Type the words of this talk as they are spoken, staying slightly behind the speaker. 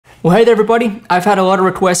Well, hey there everybody. I've had a lot of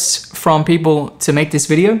requests from people to make this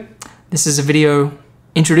video. This is a video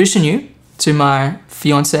introducing you to my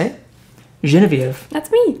fiancée, Geneviève.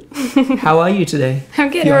 That's me. How are you today?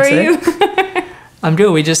 I'm good, fiancé? How are you? I'm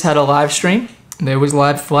good. We just had a live stream. There was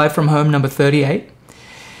live from home number 38.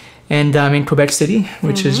 And I'm in Quebec City,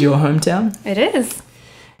 which is your hometown. It is.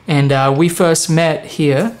 And we first met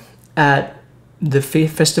here at the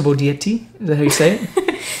Festival d'été. Is that how you say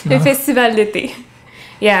it? Le Festival d'été.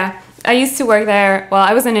 Yeah, I used to work there. Well,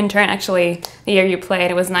 I was an intern actually the year you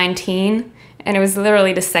played. It was 19, and it was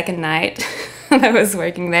literally the second night that I was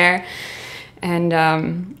working there. And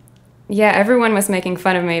yeah, everyone was making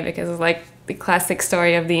fun of me because it was like the classic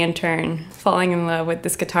story of the intern falling in love with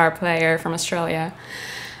this guitar player from Australia.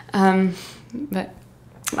 But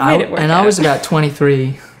I made it work out. I was about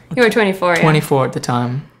 23. You were 24, yeah. 24 at the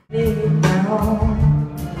time.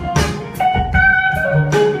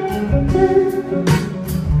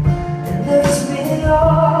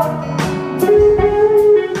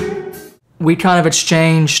 We kind of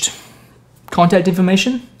exchanged contact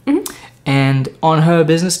information, and on her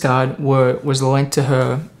business card was a link to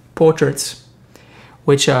her portraits,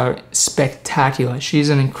 which are spectacular. She's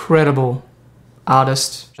an incredible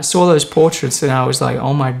artist. I saw those portraits and I was like,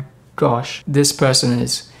 oh my gosh, this person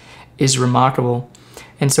is remarkable.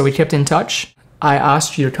 And so we kept in touch. I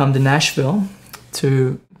asked you to come to Nashville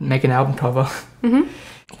to make an album cover.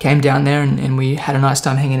 Came down there and we had a nice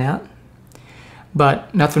time hanging out.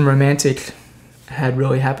 But nothing romantic had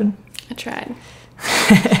really happened. I tried.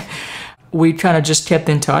 We kind of just kept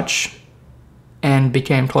in touch and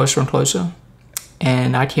became closer and closer.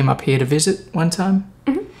 And I came up here to visit one time.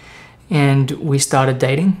 And we started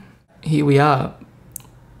dating. Here we are.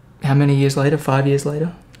 How many years later? 5 years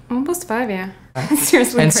later? Almost 5, yeah.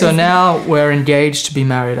 Seriously and crazy. so now we're engaged to be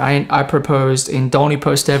married. I proposed in Dolny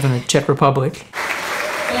Postev in the Czech Republic.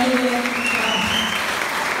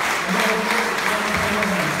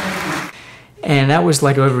 And that was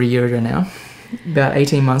like over a year ago now, about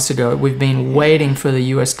 18 months ago. We've been waiting for the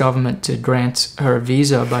US government to grant her a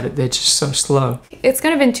visa, but they're just so slow. It's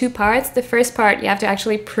kind of in two parts. The first part, you have to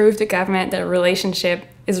actually prove to government that a relationship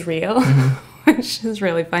is real, which is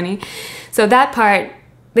really funny. So that part,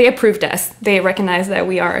 they approved us. They recognize that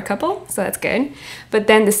we are a couple, so that's good. But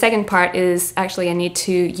then the second part is actually I need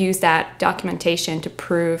to use that documentation to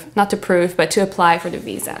prove, not to prove, but to apply for the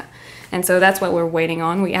visa. And so that's what we're waiting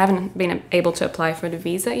on. We haven't been able to apply for the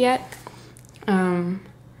visa yet.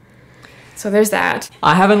 So there's that.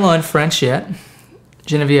 I haven't learned French yet.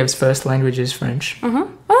 Genevieve's first language is French.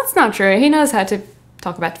 Well, that's not true. He knows how to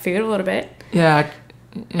talk about food a little bit. Yeah,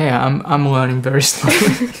 I'm learning very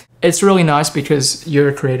slowly. It's really nice because you're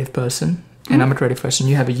a creative person and I'm a creative person.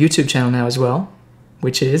 You have a YouTube channel now as well,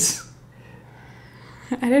 which is?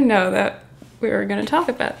 I didn't know that we were going to talk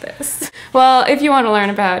about this. Well, if you want to learn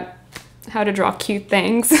about how to draw cute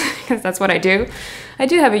things, because that's what I do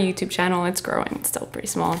have a YouTube channel. It's growing. It's still pretty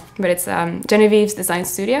small, but it's Genevieve's Design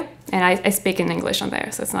Studio, and I speak in English on there,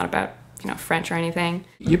 so it's not about French or anything.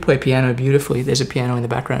 You play piano beautifully. There's a piano in the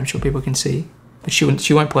background, I'm sure people can see, but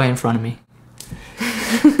she won't play in front of me.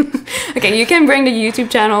 Okay, you can bring the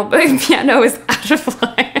YouTube channel, but piano is out of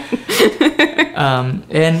line.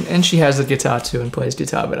 And she has a guitar too and plays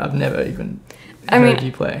guitar, but I've never even heard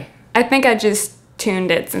you play. I think I just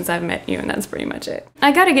tuned it since I've met you, and that's pretty much it.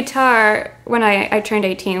 I got a guitar when I turned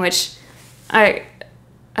 18, which I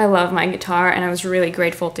love my guitar, and I was really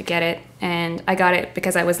grateful to get it. And I got it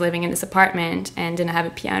because I was living in this apartment and didn't have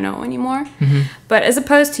a piano anymore. But as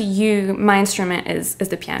opposed to you, my instrument is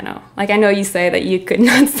the piano. Like, I know you say that you could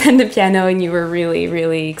not stand the piano and you were really,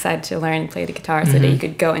 really excited to learn and play the guitar so that you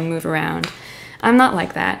could go and move around. I'm not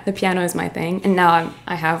like that. The piano is my thing, and now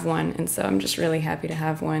I have one, and so I'm just really happy to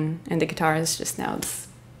have one. And the guitar is just now this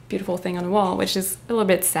beautiful thing on the wall, which is a little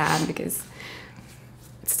bit sad because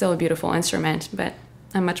it's still a beautiful instrument, but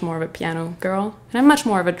I'm much more of a piano girl, and I'm much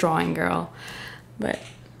more of a drawing girl. But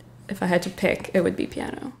if I had to pick, it would be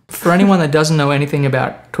piano. For anyone that doesn't know anything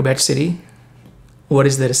about Quebec City, what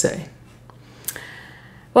is there to say?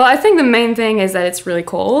 Well, I think the main thing is that it's really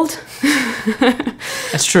cold.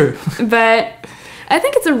 That's true. But I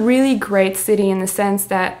think it's a really great city in the sense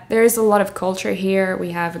that there's a lot of culture here.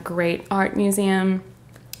 We have a great art museum,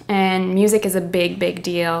 and music is a big, big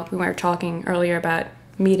deal. We were talking earlier about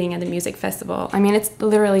meeting at the music festival. I mean, it's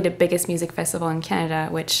literally the biggest music festival in Canada,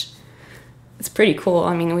 which is pretty cool.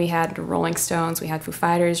 I mean, we had the Rolling Stones, we had Foo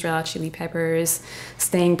Fighters, Red Hot Chili Peppers,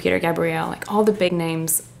 Sting, Peter Gabriel, like all the big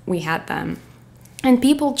names, we had them. And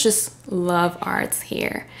people just love arts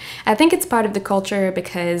here. I think it's part of the culture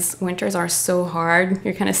because winters are so hard.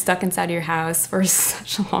 You're kind of stuck inside your house for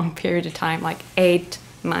such a long period of time, like 8,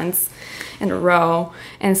 months in a row.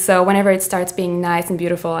 And so whenever it starts being nice and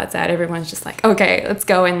beautiful outside, everyone's just like, okay, let's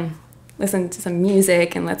go and listen to some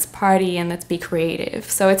music and let's party and let's be creative.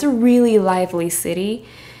 So it's a really lively city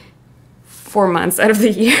 4 months out of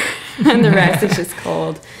the year, and the rest is just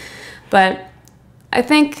cold. But I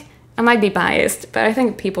think, I might be biased, but I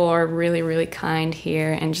think people are really, really kind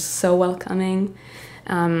here and just so welcoming.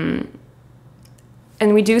 And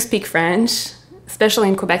we do speak French, especially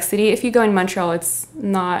in Quebec City. If you go in Montreal, it's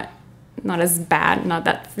not as bad. Not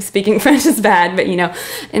that speaking French is bad, but you know,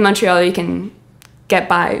 in Montreal you can get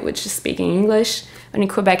by with just speaking English. But in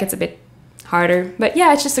Quebec it's a bit harder. But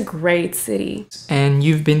yeah, it's just a great city. And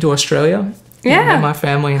you've been to Australia? Yeah. Met my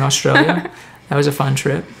family in Australia. That was a fun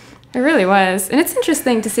trip. It really was. And it's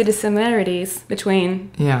interesting to see the similarities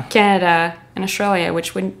between Canada and Australia,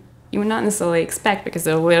 which you would not necessarily expect because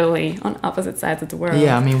they're literally on opposite sides of the world.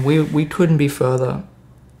 Yeah, I mean, we couldn't be further.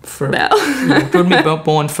 No. Couldn't be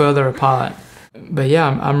born further apart. But yeah,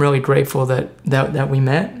 I'm really grateful that we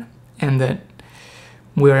met and that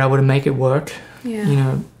we were able to make it work. Yeah. You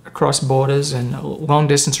know, across borders, and long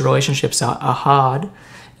distance relationships are hard.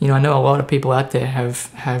 You know, I know a lot of people out there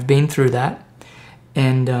have been through that.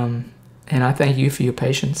 And I thank you for your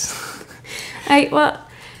patience.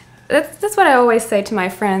 That's what I always say to my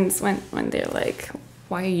friends when they're like,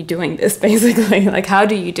 why are you doing this, basically? Like, how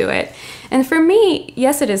do you do it? And for me,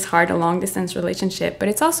 yes, it is hard, a long-distance relationship, but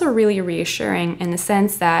it's also really reassuring in the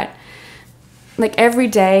sense that, like, every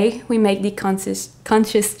day we make the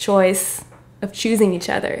conscious choice of choosing each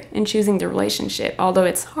other and choosing the relationship, although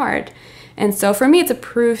it's hard. And so for me, it's a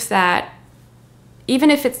proof that even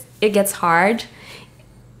if it gets hard,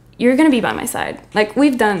 you're gonna be by my side. Like,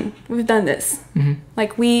 we've done this. Mm-hmm.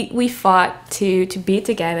 Like, we fought to be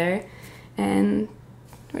together, and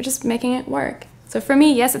we're just making it work. So for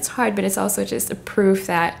me, yes, it's hard, but it's also just a proof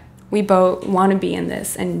that we both want to be in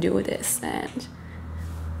this and do this, and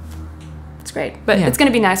it's great. But it's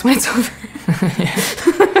gonna be nice when it's over.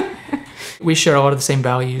 We share a lot of the same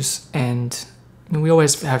values, and we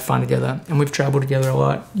always have fun together, and we've traveled together a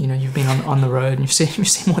lot. You know, you've been on the road, and you've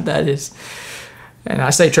seen what that is. And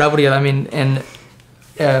I say travel together, I mean, and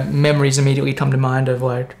memories immediately come to mind of,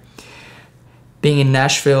 like, being in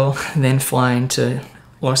Nashville, then flying to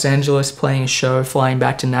Los Angeles, playing a show, flying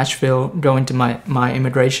back to Nashville, going to my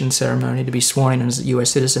immigration ceremony to be sworn in as a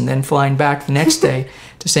U.S. citizen, then flying back the next day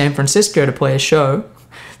to San Francisco to play a show.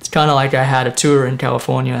 It's kind of like I had a tour in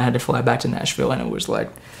California, and I had to fly back to Nashville, and it was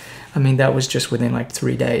like, I mean, that was just within like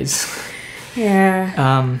 3 days.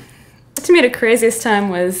 Yeah. To me, the craziest time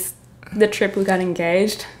was the trip we got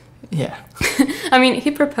engaged. Yeah. I mean,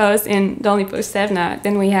 he proposed in Dolny Postevna.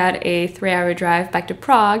 Then we had a 3-hour drive back to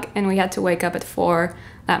Prague, and we had to wake up at 4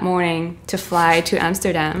 that morning to fly to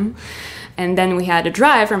Amsterdam. And then we had to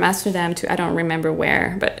drive from Amsterdam to I don't remember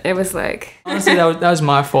where, but it was like... Honestly, that was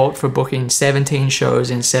my fault for booking 17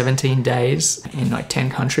 shows in 17 days in like 10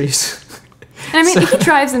 countries. And I mean, he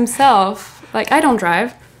drives himself. Like, I don't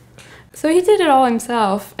drive. So he did it all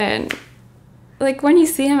himself, and... like, when you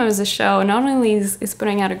see him as a show, not only is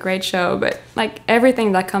putting out a great show, but like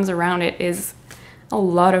everything that comes around it is a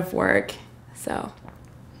lot of work. So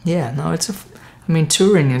yeah, no, I mean,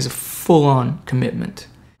 touring is a full-on commitment.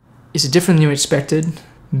 It's different than you expected,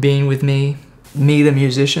 being with me the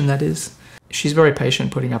musician, that is. She's very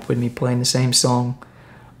patient putting up with me playing the same song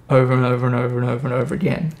over and over and over and over and over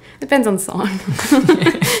again. Depends on the song.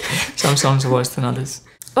 Some songs are worse than others.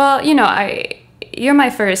 Well, you know, you're my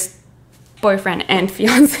first boyfriend and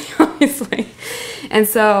fiance, obviously. And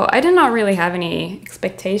so I did not really have any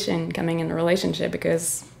expectation coming in a relationship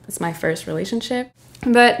because it's my first relationship.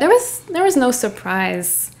 But there was no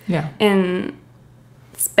surprise in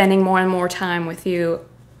spending more and more time with you,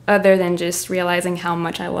 other than just realizing how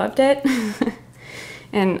much I loved it.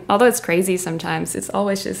 And although it's crazy sometimes, it's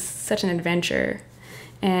always just such an adventure.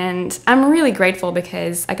 And I'm really grateful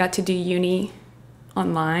because I got to do uni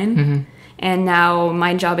online. Mm-hmm. And now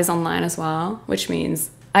my job is online as well, which means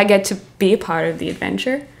I get to be a part of the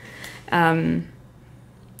adventure.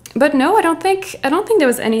 But no, I don't think there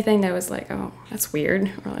was anything that was like, oh, that's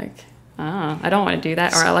weird, or like, I don't want to do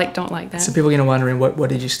that, or I don't like that. So people are going to wondering, what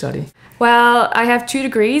did you study? Well, I have 2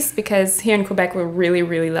 degrees because here in Quebec we're really,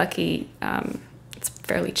 really lucky. It's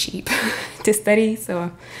fairly cheap to study,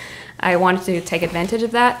 so I wanted to take advantage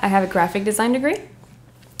of that. I have a graphic design degree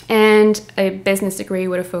and a business degree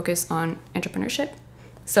with a focus on entrepreneurship.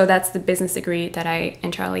 So that's the business degree that I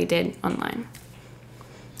entirely did online.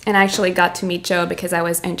 And I actually got to meet Joe because I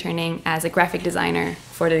was interning as a graphic designer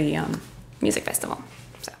for the music festival.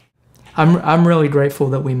 So I'm really grateful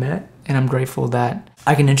that we met, and I'm grateful that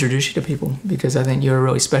I can introduce you to people because I think you're a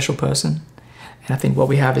really special person. And I think what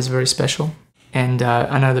we have is very special. And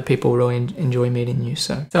I know that people really enjoy meeting you.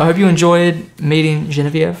 So I hope you enjoyed meeting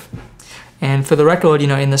Geneviève. And for the record,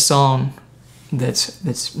 in the song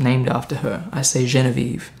that's named after her, I say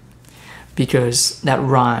Genevieve because that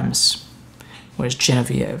rhymes, whereas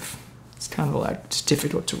Geneviève, it's kind of like, it's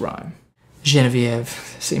difficult to rhyme.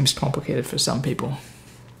 Geneviève seems complicated for some people.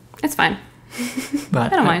 It's fine.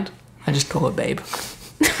 But I don't mind. I just call her babe.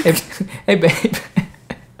 Hey babe.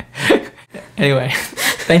 Anyway,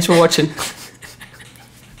 thanks for watching.